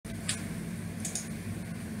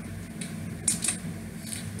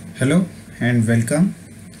Hello and welcome.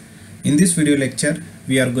 In this video lecture,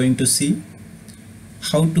 we are going to see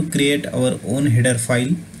how to create our own header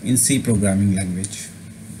file in C programming language.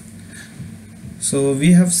 So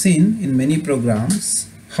we have seen in many programs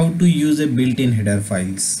how to use a built-in header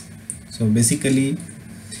files. So basically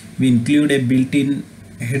we include a built-in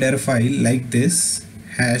header file like this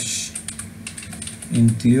hash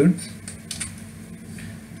include.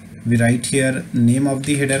 We write here name of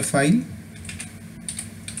the header file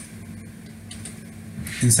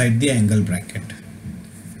inside the angle bracket.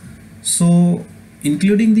 So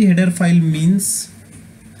including the header file means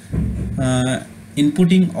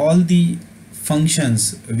inputting all the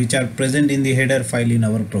functions which are present in the header file in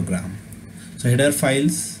our program. So header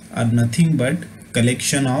files are nothing but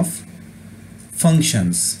collection of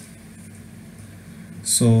functions.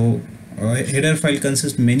 So header file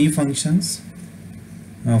consists many functions.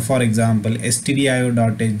 For example,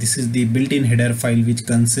 stdio.h, this is the built-in header file which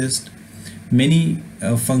consists many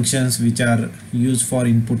functions which are used for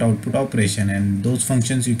input-output operation, and those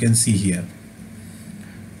functions you can see here.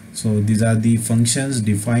 So these are the functions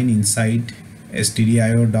defined inside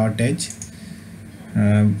stdio.h.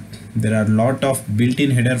 There are a lot of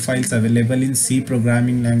built-in header files available in C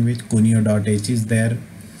programming language. Conio.h is there,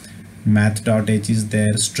 math.h is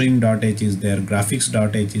there, string.h is there,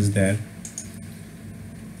 graphics.h is there.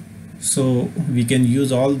 So we can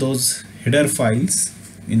use all those header files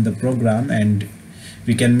in the program, and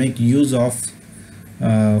we can make use of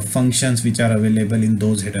functions which are available in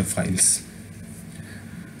those header files.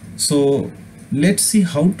 So let's see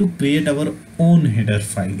how to create our own header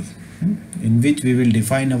file in which we will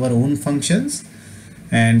define our own functions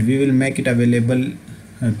and we will make it available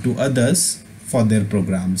to others for their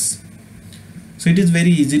programs. So it is very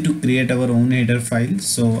easy to create our own header file.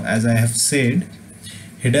 So as I have said,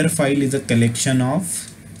 header file is a collection of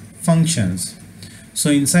functions. So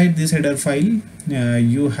inside this header file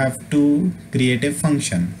you have to create a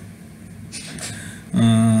function.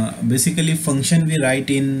 Basically function we write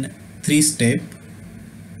in 3 steps.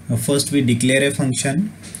 First we declare a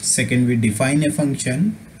function, second we define a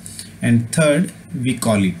function, and third we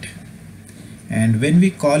call it. And when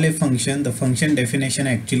we call a function, the function definition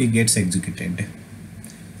actually gets executed.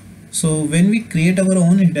 So when we create our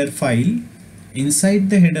own header file, inside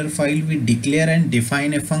the header file we declare and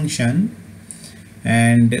define a function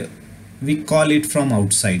and we call it from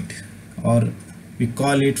outside, or we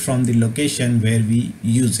call it from the location where we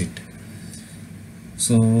use it.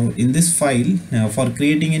 So in this file, for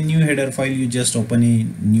creating a new header file, you just open a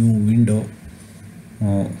new window,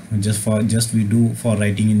 just we do for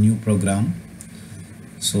writing a new program.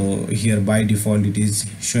 So here by default it is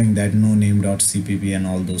showing that no name.cpp and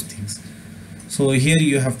all those things. So here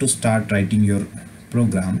you have to start writing your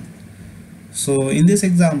program. So in this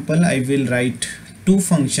example I will write 2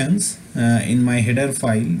 functions in my header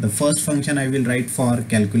file. The first function I will write for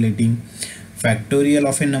calculating factorial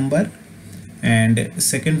of a number, and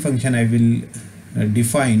second function I will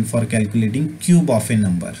define for calculating cube of a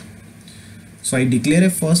number. So I declare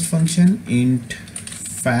a first function int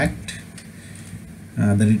fact.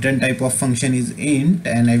 The return type of function is int,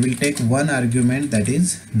 and I will take one argument, that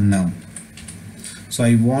is num. So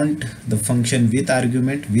I want the function with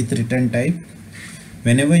argument with return type.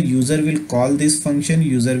 Whenever user will call this function,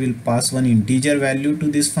 user will pass one integer value to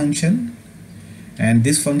this function, and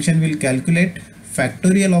this function will calculate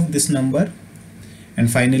factorial of this number and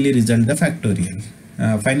finally result the factorial,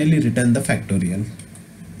 finally return the factorial.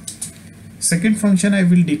 Second function I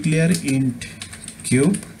will declare int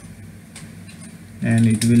cube, and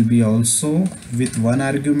it will be also with one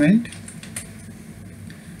argument.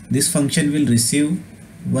 This function will receive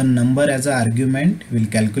one number as an argument, will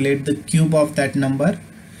calculate the cube of that number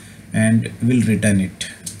and will return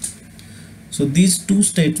it. So these 2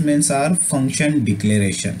 statements are function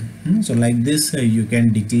declaration. So like this you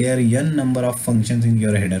can declare n number of functions in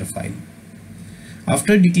your header file.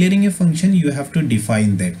 After declaring a function you have to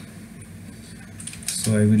define that.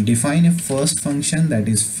 So I will define a first function, that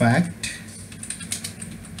is fact.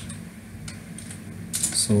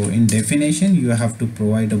 So in definition you have to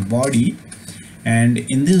provide a body, and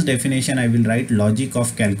in this definition I will write logic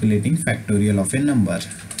of calculating factorial of a number.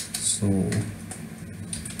 So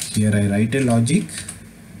here I write a logic.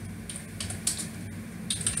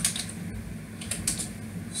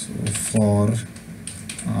 So for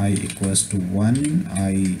I equals to 1,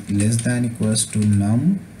 I less than equals to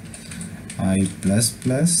num, I plus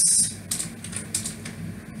plus,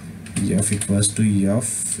 f equals to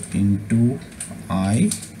f into I,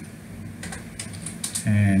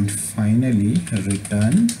 and finally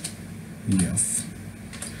return f.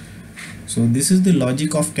 So this is the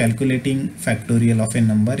logic of calculating factorial of a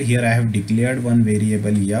number. Here I have declared one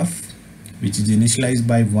variable f, which is initialized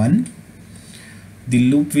by 1. The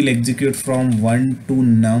loop will execute from 1 to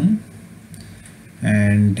num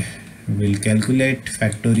and will calculate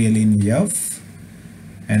factorial in f,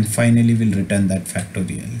 and finally will return that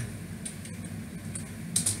factorial.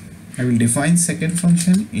 I will define second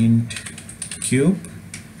function int cube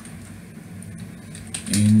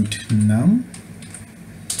int num,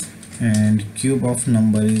 and cube of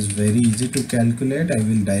number is very easy to calculate. I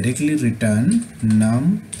will directly return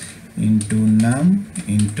num into num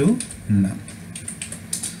into num.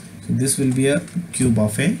 So this will be a cube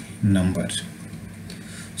of a number.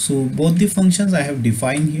 So both the functions I have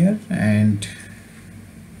defined here, and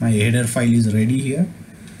my header file is ready here.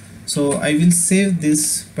 So I will save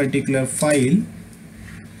this particular file.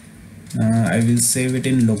 I will save it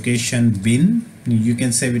in location bin. You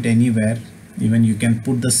can save it anywhere. Even you can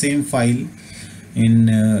put the same file in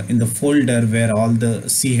the folder where all the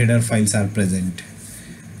C header files are present.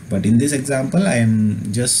 But in this example, I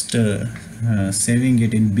am just saving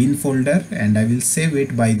it in bin folder, and I will save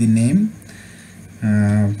it by the name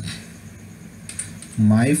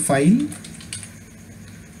my file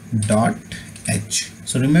 .h.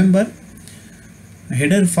 So remember,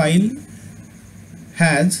 header file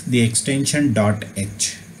has the extension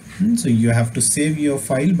 .h. So you have to save your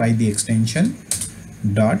file by the extension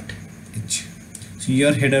 .h. So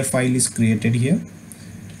your header file is created here.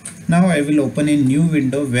 Now I will open a new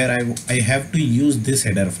window where I have to use this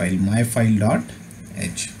header file, my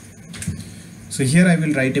file.h. So here I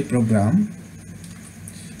will write a program,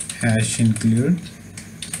 hash include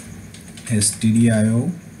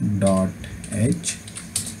stdio.h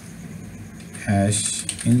hash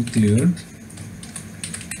include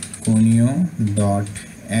conio.h,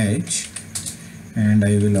 and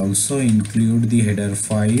I will also include the header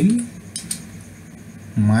file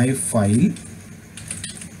my file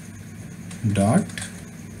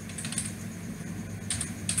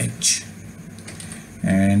 .h,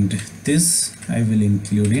 and this I will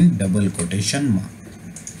include in double quotation mark.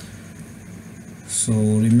 So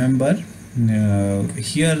remember,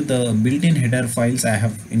 here the built-in header files I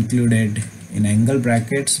have included in angle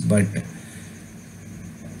brackets, but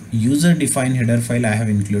user defined header file I have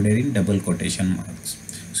included in double quotation marks.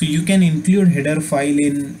 So you can include header file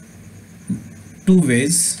in two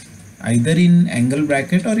ways, either in angle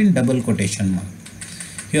bracket or in double quotation mark.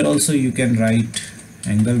 Here also you can write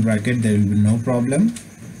angle bracket, there will be no problem.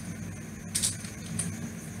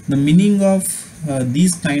 The meaning of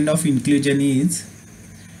these kind of inclusion is,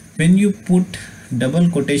 when you put double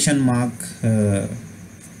quotation mark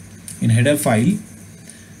in header file,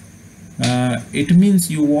 it means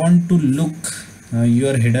you want to look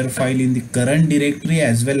your header file in the current directory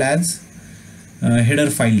as well as header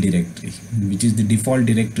file directory, which is the default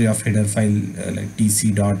directory of header file, like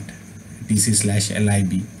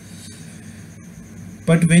tc/lib.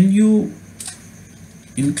 But when you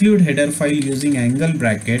include header file using angle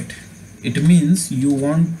bracket, it means you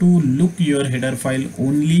want to look your header file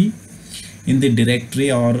only in the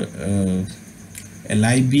directory or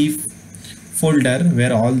lib folder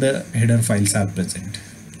where all the header files are present.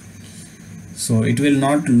 So it will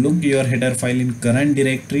not look your header file in current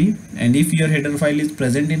directory, and if your header file is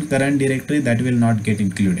present in current directory, that will not get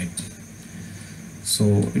included.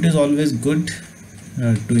 So it is always good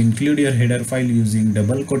to include your header file using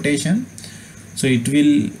double quotation. So it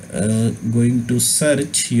will going to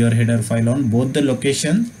search your header file on both the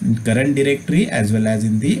location in current directory as well as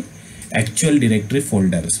in the actual directory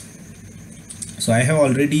folders. So I have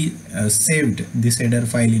already saved this header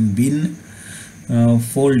file in bin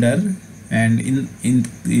folder, and in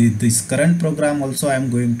this current program also I am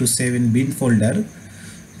going to save in bin folder.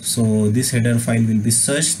 So this header file will be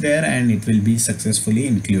searched there and it will be successfully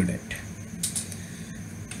included.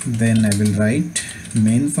 Then I will write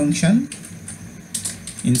main function.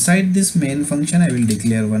 Inside this main function I will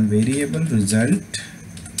declare one variable result.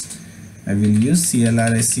 I will use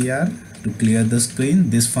clr to clear the screen.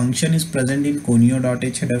 This function is present in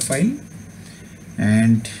conio.h header file,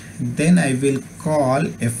 and then I will call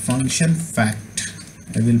a function fact.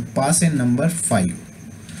 I will pass a number 5.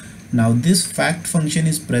 Now this fact function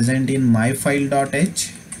is present in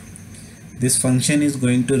myfile.h. This function is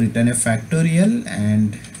going to return a factorial,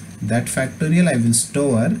 and that factorial I will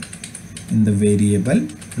store in the variable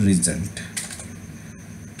result.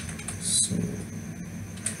 So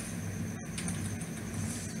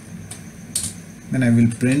then I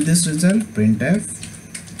will print this result, printf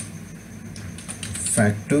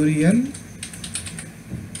factorial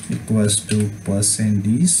equals to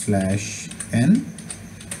 %d/n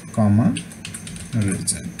comma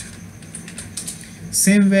result.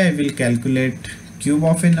 Same way I will calculate cube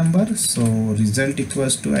of a number. So result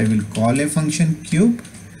equals to, I will call a function cube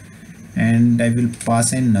and I will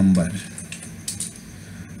pass a number.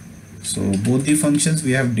 So both the functions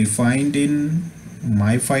we have defined in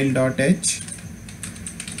myfile.h.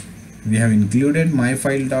 We have included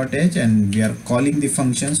myfile.h and we are calling the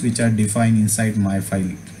functions which are defined inside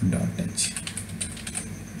myfile.h.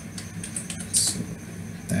 So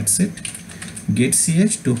that's it.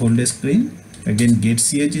 Getch to hold a screen. Again,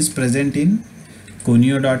 getch is present in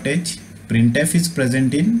conio.h. printf is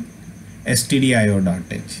present in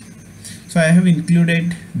stdio.h. So I have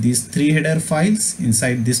included these three header files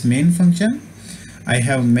inside this main function. I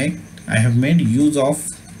have made use of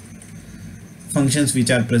functions which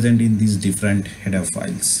are present in these different header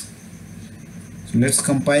files. So let's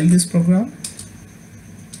compile this program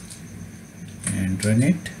and run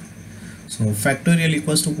it. So factorial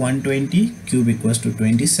equals to 120, cube equals to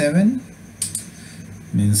 27,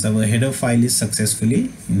 means our header file is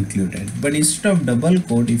successfully included. But instead of double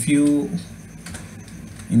quote, if you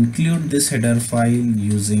include this header file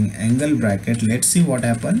using angle bracket, let's see what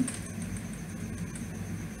happens.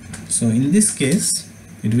 So in this case,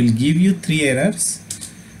 it will give you three errors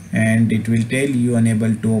and it will tell you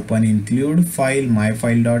unable to open include file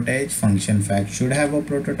myfile.h, function fact should have a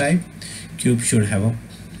prototype, cube should have a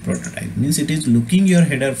prototype. Means it is looking your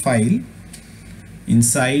header file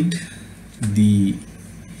inside the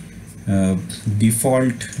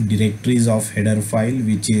default directories of header file,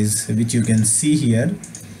 which you can see here,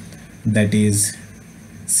 that is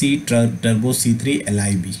C turbo C3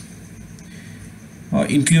 lib.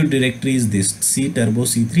 Include directory is this C turbo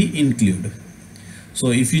C3 include. So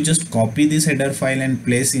if you just copy this header file and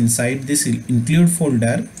place inside this include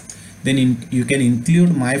folder, then you can include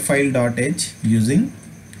myfile.h using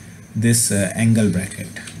this angle bracket.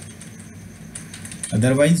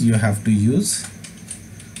 Otherwise you have to use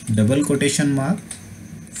double quotation mark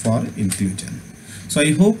for inclusion. So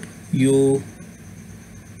I hope you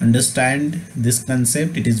understand this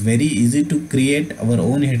concept. It is very easy to create our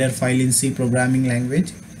own header file in C programming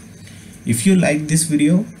language. If you like this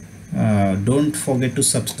video, don't forget to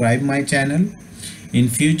subscribe my channel. In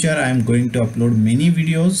future I am going to upload many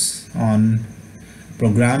videos on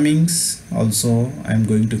programmings. Also I am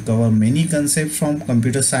going to cover many concepts from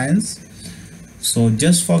computer science. So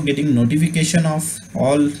just for getting notification of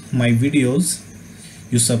all my videos,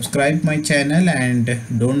 you subscribe my channel and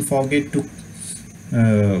don't forget to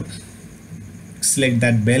select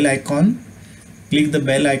that bell icon. Click the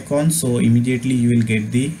bell icon, so immediately you will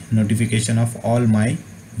get the notification of all my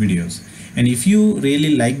videos. And if you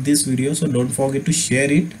really like this video, so don't forget to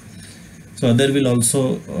share it, so other will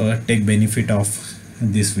also take benefit of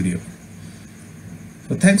this video.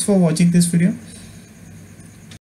 So thanks for watching this video.